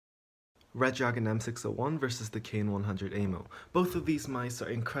Redragon m601 versus the Kain 100 Aimo. Both of these mice are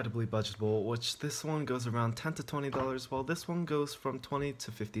incredibly budgetable, which this one goes around $10 to $20 while this one goes from $20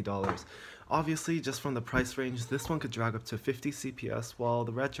 to $50. Obviously, just from the price range, this one could drag up to 50 CPS while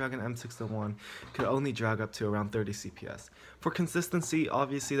the Redragon m601 could only drag up to around 30 CPS. For consistency,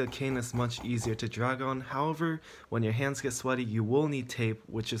 obviously the Kain is much easier to drag on, however, when your hands get sweaty you will need tape,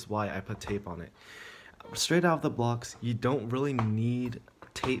 which is why I put tape on it. Straight out of the blocks, you don't really need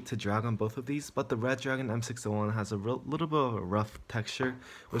tape to drag on both of these, but the Redragon m601 has a little bit of a rough texture,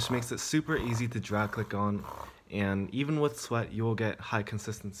 which makes it super easy to drag click on, and even with sweat you will get high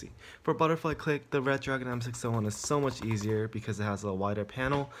consistency. For butterfly click, the Redragon m601 is so much easier because it has a wider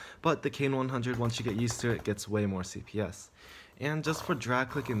panel, but the Kain 100, once you get used to it, gets way more CPS. And just for drag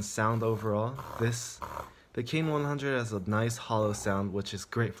click and sound overall, the Kain 100 has a nice hollow sound, which is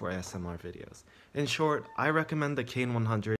great for ASMR videos. In short, I recommend the Kain 100.